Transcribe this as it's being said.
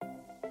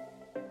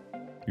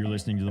You're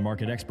listening to the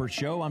Market Expert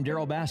Show. I'm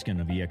Daryl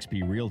Baskin of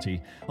eXp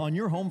Realty on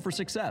your home for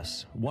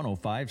success,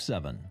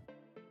 105.7.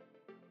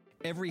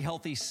 Every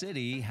healthy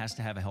city has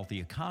to have a healthy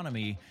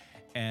economy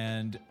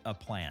and a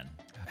plan.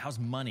 How's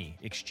money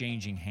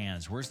exchanging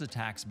hands? Where's the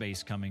tax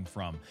base coming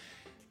from?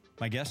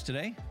 My guest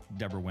today,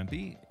 Debra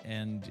Wimpee,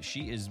 and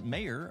she is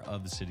mayor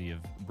of the city of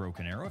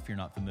Broken Arrow, if you're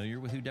not familiar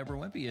with who Debra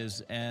Wimpee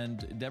is.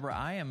 And Debra,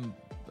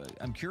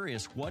 I'm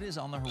curious, what is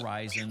on the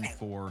horizon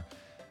for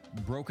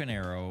Broken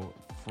Arrow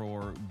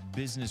for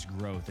business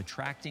growth,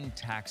 attracting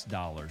tax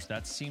dollars?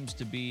 That seems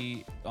to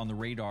be on the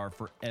radar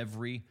for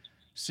every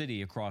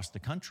city across the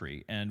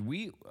country. And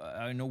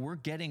I know we're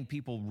getting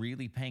people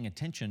really paying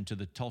attention to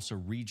the Tulsa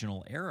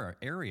regional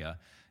area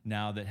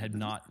now that had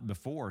not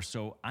before.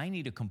 So I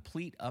need a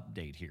complete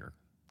update here.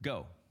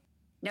 Go.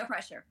 No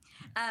pressure.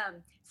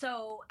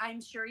 So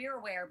I'm sure you're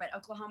aware, but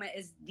Oklahoma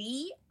is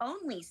the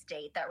only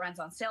state that runs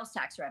on sales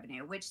tax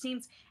revenue, which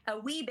seems a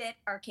wee bit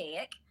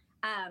archaic.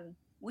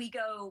 We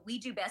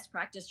do best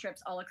practice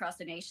trips all across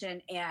the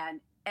nation, and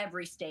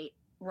every state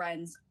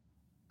runs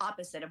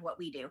opposite of what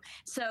we do.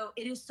 So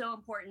it is so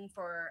important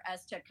for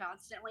us to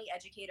constantly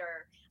educate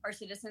our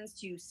citizens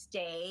to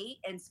stay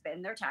and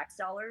spend their tax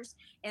dollars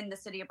in the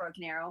city of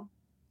Broken Arrow.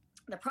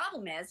 The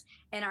problem is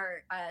in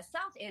our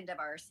south end of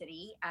our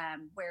city,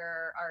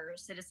 where our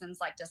citizens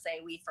like to say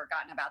we've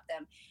forgotten about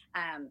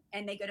them,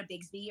 and they go to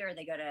Bigsby or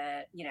they go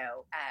to,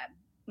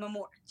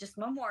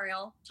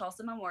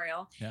 Tulsa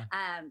Memorial,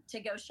 to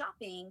go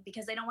shopping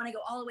because they don't want to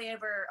go all the way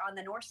over on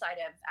the north side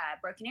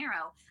of Broken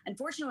Arrow.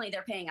 Unfortunately,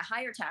 they're paying a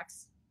higher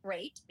tax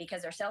rate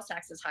because their sales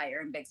tax is higher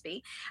in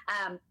Bigsby,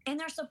 and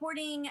they're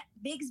supporting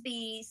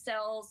Bigsby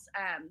sells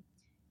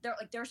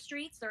their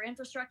streets, their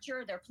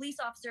infrastructure, their police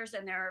officers,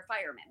 and their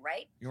firemen,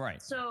 right? You're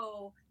right.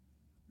 So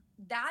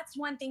that's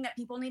one thing that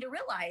people need to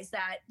realize,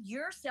 that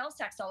your sales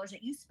tax dollars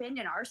that you spend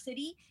in our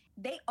city,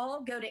 they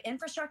all go to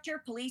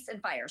infrastructure, police,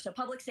 and fire. So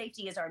public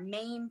safety is our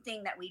main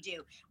thing that we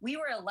do. We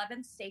were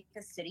 11th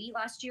safest city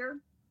last year,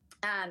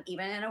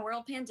 even in a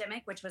world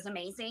pandemic, which was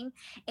amazing.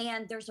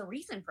 And there's a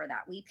reason for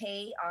that. We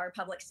pay our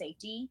public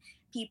safety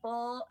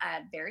people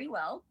very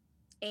well,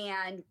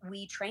 and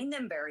we train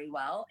them very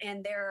well.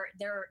 And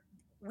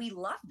we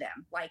love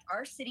them. Like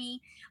our city,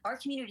 our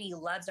community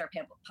loves our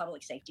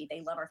public safety.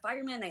 They love our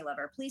firemen. They love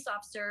our police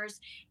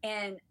officers.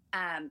 And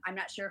I'm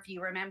not sure if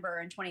you remember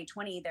in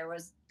 2020, there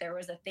was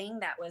a thing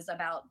that was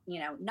about,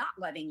 not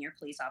loving your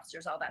police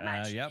officers all that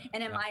much.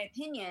 And in my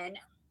opinion,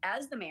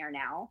 as the mayor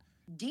now,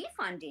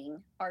 defunding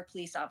our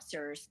police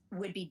officers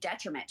would be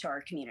detriment to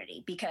our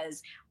community,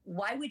 because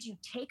why would you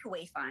take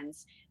away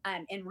funds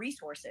and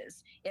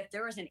resources? If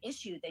there is an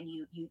issue, then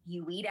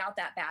you weed out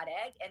that bad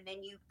egg, and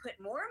then you put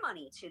more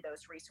money to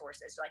those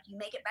resources. Like, you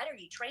make it better,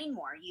 you train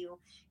more,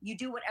 you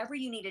do whatever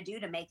you need to do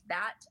to make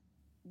that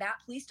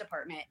police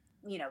department,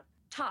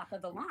 top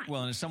of the line.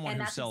 Well, and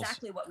that's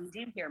exactly what we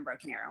do here in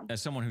Broken Arrow. As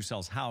someone who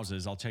sells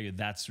houses, I'll tell you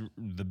that's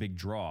the big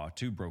draw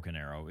to Broken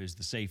Arrow is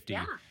the safety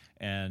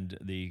and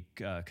the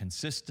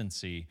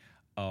consistency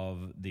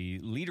of the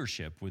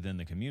leadership within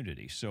the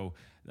community. So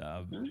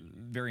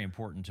very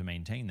important to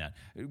maintain that.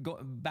 Go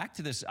back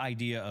to this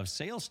idea of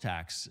sales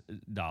tax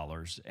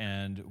dollars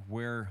and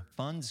where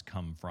funds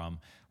come from.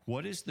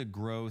 What is the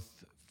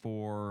growth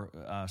for,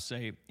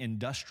 say,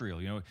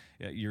 industrial?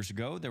 Years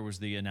ago, there was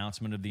the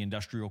announcement of the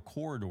industrial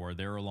corridor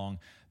there along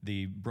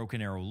the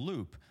Broken Arrow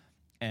Loop.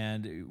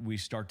 And we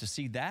start to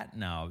see that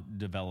now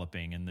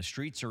developing, and the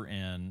streets are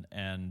in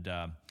and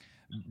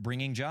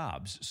bringing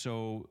jobs.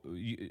 So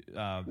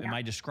am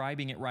I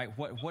describing it right?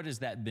 What has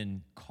that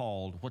been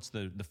called? What's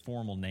the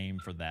formal name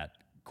for that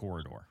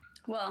corridor?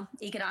 Well,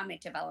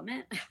 economic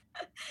development.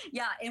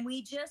 And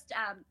we just...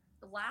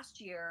 last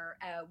year,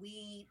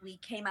 we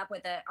came up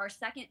with our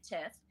second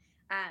TIF,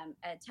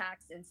 a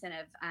tax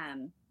incentive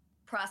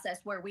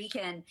process where we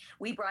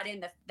brought in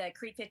the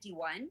Creek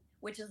 51,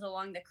 which is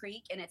along the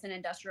creek, and it's an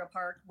industrial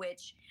park,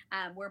 which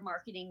we're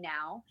marketing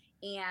now,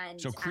 and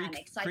so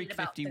excited Creek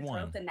about 51. the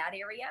growth in that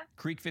area.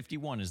 Creek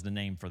 51 is the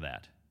name for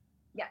that.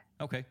 Yeah.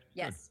 Okay.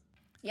 Yes.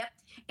 Good. Yep.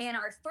 And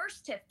our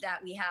first tip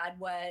that we had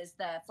was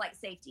the flight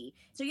safety.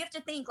 So you have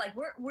to think, like,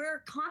 we're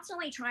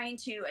constantly trying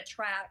to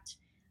attract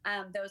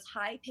those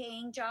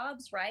high-paying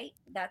jobs, right?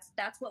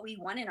 That's what we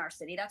want in our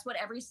city. That's what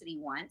every city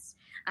wants.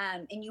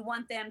 And you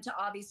want them to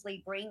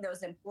obviously bring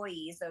those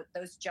employees,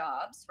 those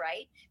jobs,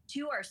 right,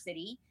 to our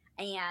city.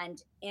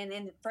 And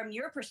then from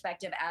your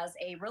perspective as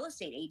a real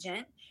estate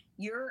agent,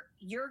 you're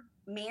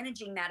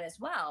managing that as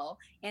well.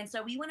 And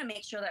so we want to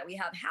make sure that we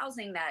have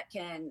housing that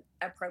can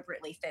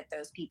appropriately fit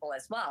those people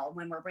as well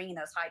when we're bringing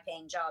those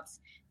high-paying jobs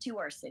to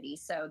our city.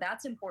 So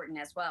that's important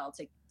as well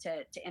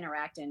to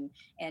interact and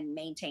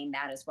maintain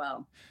that as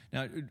well.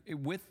 Now,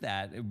 with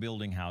that,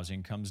 building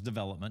housing comes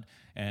development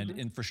and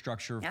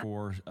infrastructure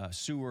for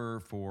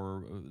sewer,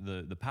 for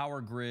the power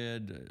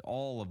grid,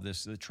 all of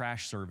this, the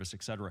trash service,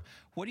 et cetera.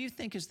 What do you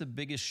think is the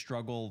biggest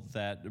struggle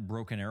that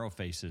Broken Arrow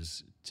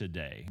faces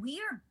today?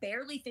 We are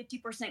barely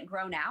 50%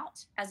 grown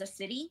out as a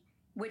city,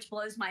 which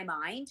blows my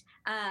mind.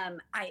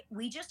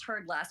 We just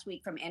heard last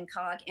week from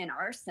NCOG in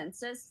our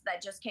census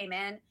that just came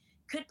in,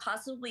 could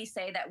possibly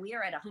say that we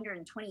are at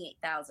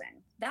 128,000.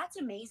 That's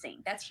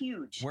amazing. That's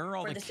huge. Where are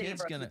all the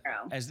kids going to,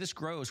 as this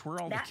grows, where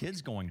are all the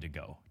kids going to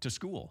go to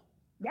school?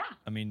 Yeah.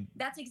 I mean,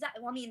 that's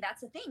exactly, well, I mean,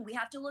 that's the thing. We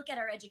have to look at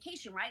our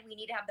education, right? We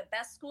need to have the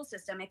best school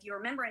system. If you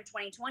remember in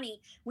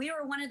 2020, we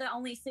were one of the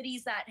only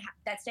cities that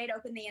stayed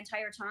open the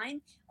entire time.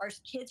 Our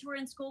kids were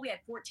in school. We had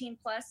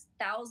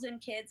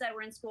 14,000+ kids that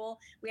were in school.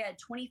 We had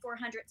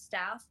 2,400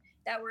 staff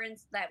that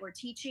were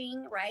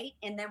teaching, right?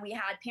 And then we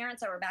had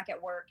parents that were back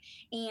at work.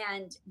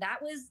 And that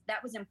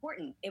was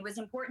important. It was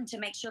important to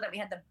make sure that we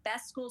had the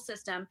best school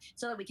system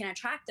so that we can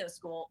attract those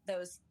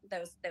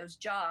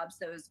jobs,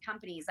 those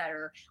companies that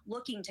are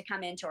looking to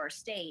come into our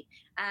state.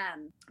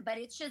 But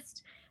it's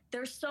just,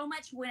 there's so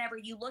much, whenever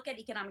you look at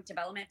economic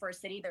development for a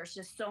city, there's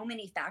just so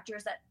many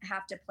factors that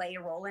have to play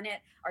a role in it.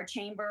 Our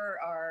chamber,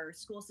 our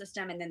school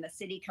system, and then the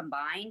city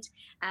combined.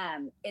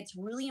 It's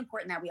really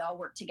important that we all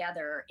work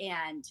together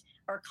and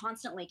are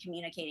constantly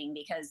communicating,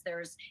 because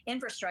there's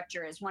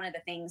infrastructure is one of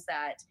the things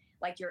that,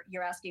 like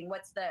you're asking,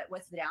 what's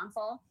the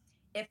downfall?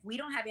 If we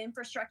don't have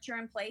infrastructure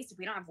in place, if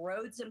we don't have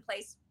roads in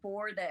place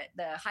for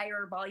the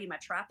higher volume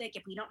of traffic,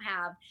 if we don't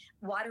have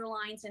water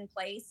lines in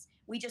place,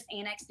 we just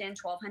annexed in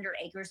 1,200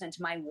 acres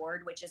into my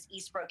ward, which is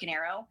East Broken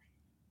Arrow.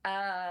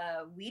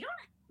 We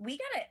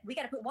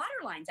gotta put water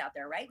lines out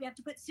there, right? We have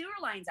to put sewer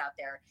lines out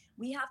there.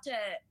 We have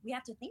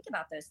to think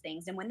about those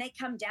things. And when they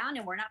come down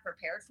and we're not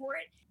prepared for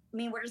it, I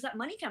mean, where does that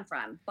money come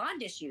from?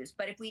 Bond issues.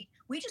 But if we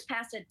just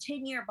passed a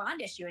 10-year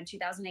bond issue in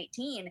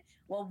 2018,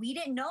 well, we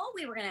didn't know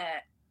we were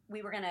gonna,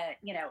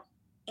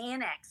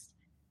 annex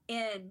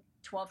in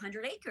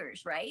 1,200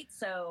 acres, right?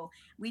 So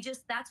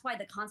that's why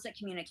the constant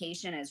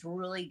communication is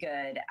really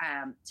good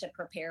to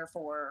prepare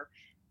for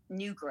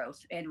new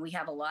growth. And we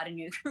have a lot of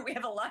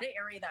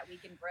area that we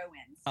can grow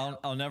in. So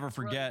I'll never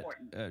forget,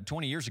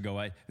 20 years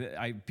ago,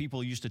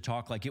 people used to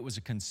talk like it was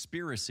a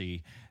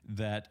conspiracy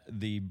that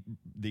the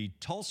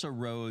Tulsa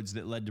roads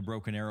that led to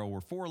Broken Arrow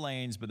were 4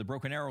 lanes, but the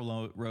Broken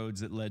Arrow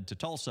roads that led to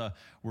Tulsa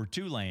were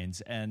 2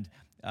 lanes. And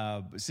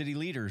city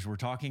leaders were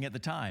talking at the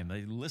time.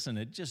 Listen,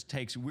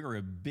 we're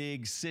a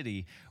big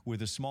city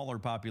with a smaller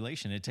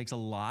population. It takes a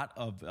lot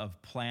of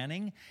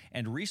planning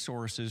and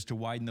resources to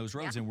widen those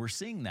roads. Yeah. And we're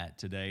seeing that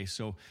today.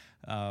 So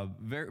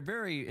very,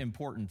 very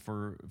important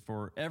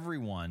for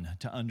everyone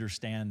to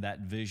understand that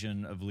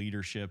vision of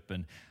leadership.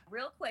 And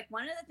real quick,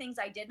 one of the things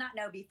I did not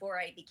know before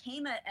I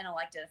became an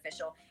elected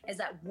official is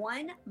that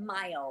 1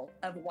 mile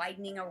of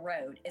widening a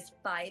road is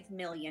 $5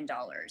 million.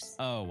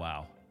 Oh,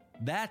 wow.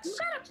 You got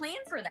a plan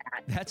for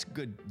that. That's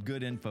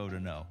good info to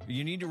know.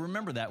 You need to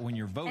remember that when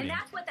you're voting. And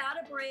that's without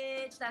a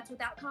bridge. That's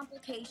without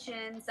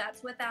complications.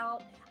 That's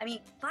without,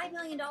 $5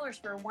 million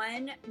for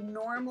 1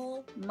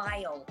 normal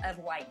mile of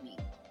widening.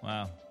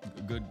 Wow.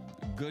 Good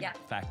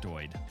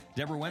factoid.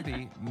 Debra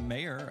Wimpee,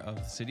 Mayor of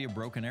the City of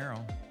Broken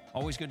Arrow.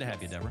 Always good to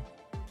have you, Debra.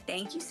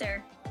 Thank you,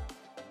 sir.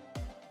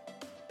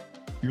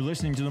 You're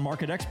listening to the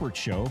Market Experts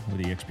Show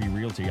with eXp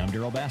Realty. I'm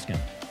Daryl Baskin.